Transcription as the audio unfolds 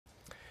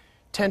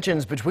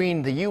Tensions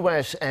between the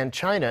U.S. and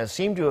China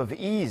seem to have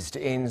eased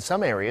in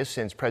some areas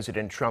since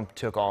President Trump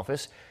took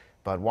office.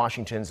 But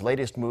Washington's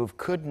latest move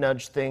could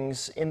nudge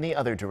things in the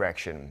other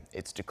direction.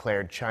 It's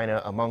declared China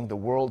among the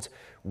world's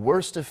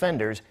worst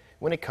offenders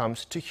when it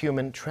comes to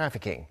human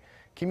trafficking.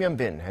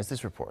 Hyun-bin has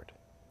this report.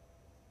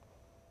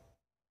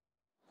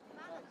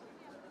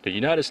 The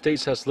United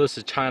States has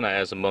listed China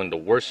as among the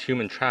worst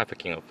human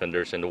trafficking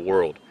offenders in the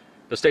world.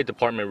 The State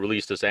Department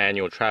released its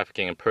annual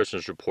Trafficking in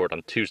Persons report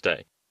on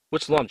Tuesday,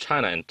 which lumped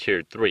China in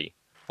Tier 3,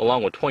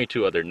 along with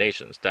 22 other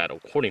nations that,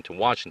 according to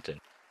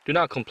Washington, do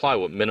not comply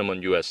with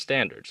minimum U.S.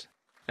 standards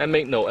and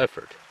make no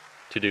effort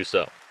to do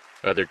so.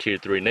 Other Tier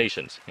 3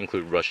 nations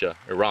include Russia,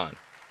 Iran,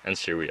 and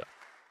Syria.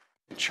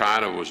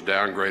 China was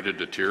downgraded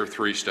to Tier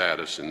 3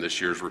 status in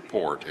this year's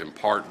report, in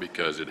part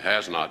because it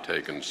has not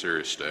taken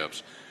serious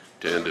steps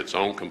to end its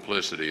own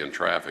complicity in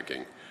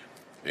trafficking,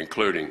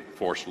 including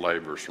forced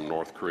laborers from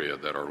North Korea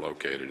that are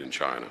located in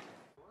China.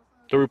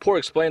 The report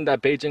explained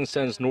that Beijing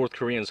sends North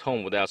Koreans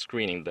home without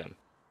screening them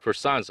for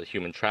signs of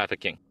human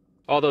trafficking,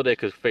 although they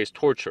could face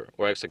torture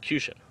or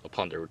execution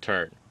upon their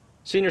return.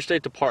 Senior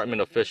State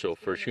Department official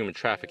for human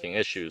trafficking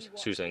issues,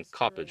 Susan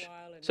Coppage,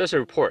 says the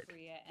report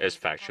is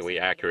factually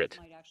accurate.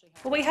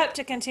 Well, we hope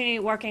to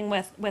continue working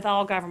with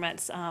all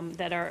governments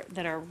that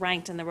are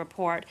ranked in the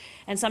report,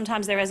 and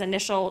sometimes there is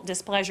initial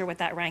displeasure with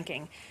that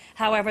ranking.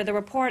 However, the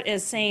report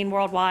is seen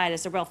worldwide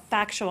as a real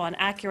factual and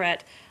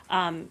accurate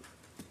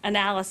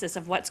analysis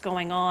of what's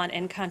going on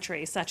in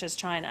countries such as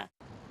China.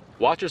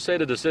 Watchers say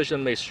the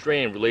decision may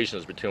strain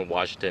relations between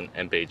Washington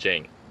and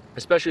Beijing,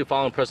 especially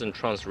following President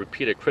Trump's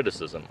repeated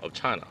criticism of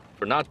China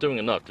for not doing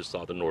enough to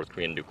solve the North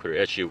Korean nuclear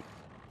issue.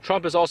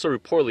 Trump is also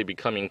reportedly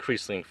becoming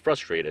increasingly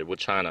frustrated with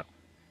China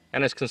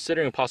and is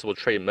considering possible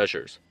trade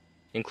measures,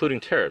 including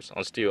tariffs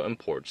on steel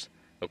imports,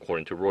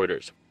 according to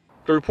Reuters.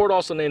 The report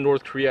also named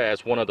North Korea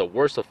as one of the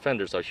worst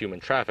offenders of human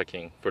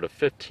trafficking for the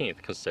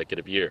 15th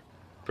consecutive year,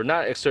 for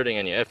not exerting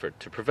any effort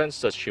to prevent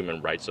such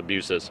human rights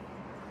abuses.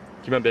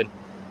 Hyun-bin,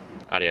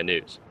 Arirang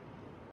News.